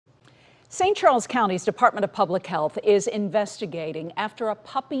St. Charles County's Department of Public Health is investigating after a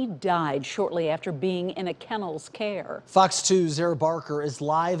puppy died shortly after being in a kennel's care. Fox 2's Zara Barker is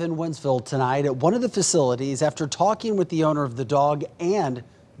live in Wentzville tonight at one of the facilities after talking with the owner of the dog and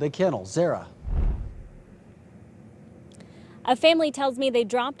the kennel. Zara. A family tells me they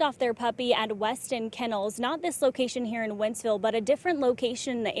dropped off their puppy at Weston Kennels, not this location here in Wentzville, but a different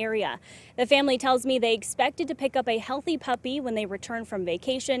location in the area. The family tells me they expected to pick up a healthy puppy when they returned from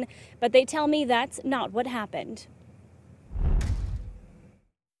vacation, but they tell me that's not what happened.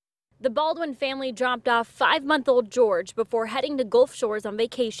 The Baldwin family dropped off 5-month-old George before heading to Gulf Shores on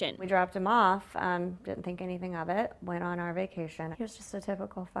vacation. We dropped him off, didn't think anything of it, went on our vacation. He was just a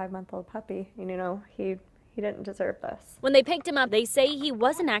typical 5-month-old puppy, and he didn't deserve this. When they picked him up, they say he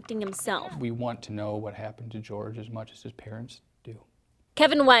wasn't acting himself. We want to know what happened to George as much as his parents do.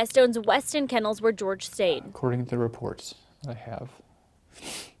 Kevin West owns Weston Kennels where George stayed. According to the reports that I have,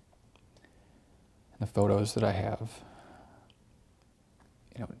 and the photos that I have,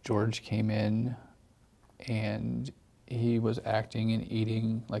 George came in and he was acting and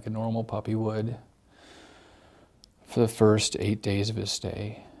eating like a normal puppy would for the first 8 days of his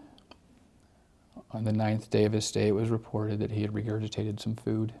stay. On the 9th day of his stay, it was reported that he had regurgitated some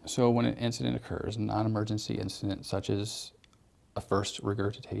food. So when an incident occurs, a non-emergency incident such as a first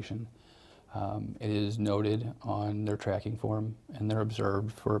regurgitation, it is noted on their tracking form and they're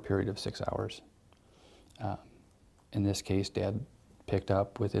observed for a period of 6 hours. In this case, Dad picked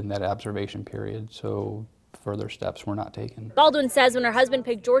up within that observation period, so further steps were not taken. Baldwin says when her husband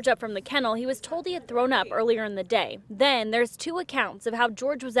picked George up from the kennel, he was told he had thrown up earlier in the day. Then there's 2 accounts of how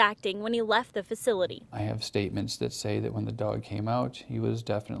George was acting when he left the facility. I have statements that say that when the dog came out, he was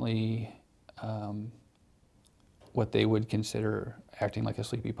definitely what they would consider acting like a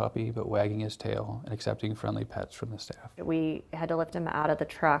sleepy puppy, but wagging his tail and accepting friendly pets from the staff. We had to lift him out of the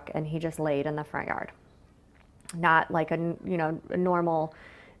truck and he just laid in the front yard. Not like a normal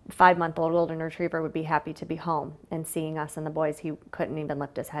 5-month-old golden retriever would be happy to be home and seeing us and the boys. He couldn't even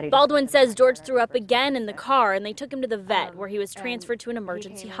lift his head. Baldwin says George threw up again in the car and they took him to the vet where he was transferred to an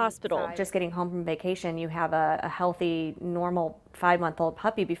emergency hospital. Just getting home from vacation, you have a healthy, normal 5-month-old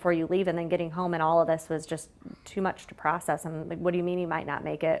puppy before you leave, and then getting home and all of this was just too much to process. I'm like, what do you mean he might not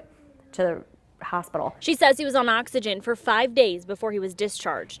make it to the hospital? She says he was on oxygen for 5 days before he was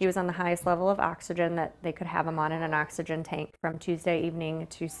discharged. He was on the highest level of oxygen that they could have him on in an oxygen tank from Tuesday evening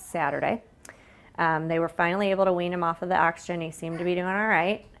to Saturday. They were finally able to wean him off of the oxygen. He seemed to be doing all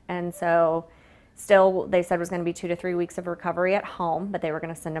right. And so still they said it was going to be 2 to 3 weeks of recovery at home, but they were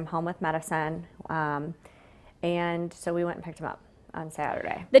going to send him home with medicine. And so we went and picked him up on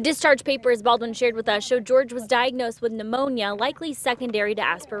Saturday. The discharge papers Baldwin shared with us showed George was diagnosed with pneumonia, likely secondary to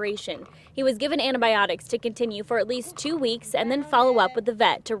aspiration. He was given antibiotics to continue for at least 2 weeks and then follow up with the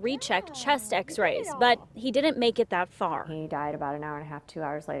vet to recheck chest x-rays, but he didn't make it that far. He died about an hour and a half, 2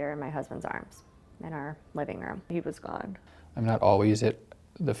 hours later in my husband's arms in our living room. He was gone. I'm not always at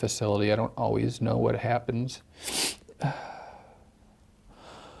the facility. I don't always know what happens. But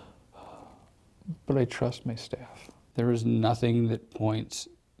I trust my staff. There is nothing that points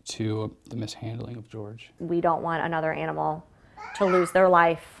to the mishandling of George. We don't want another animal to lose their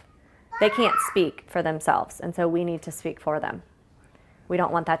life. They can't speak for themselves, and so we need to speak for them. We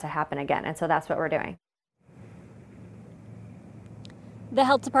don't want that to happen again, and so that's what we're doing. The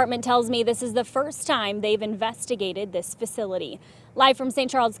health department tells me this is the first time they've investigated this facility. Live from St.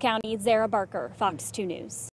 Charles County, Zara Barker, Fox 2 News.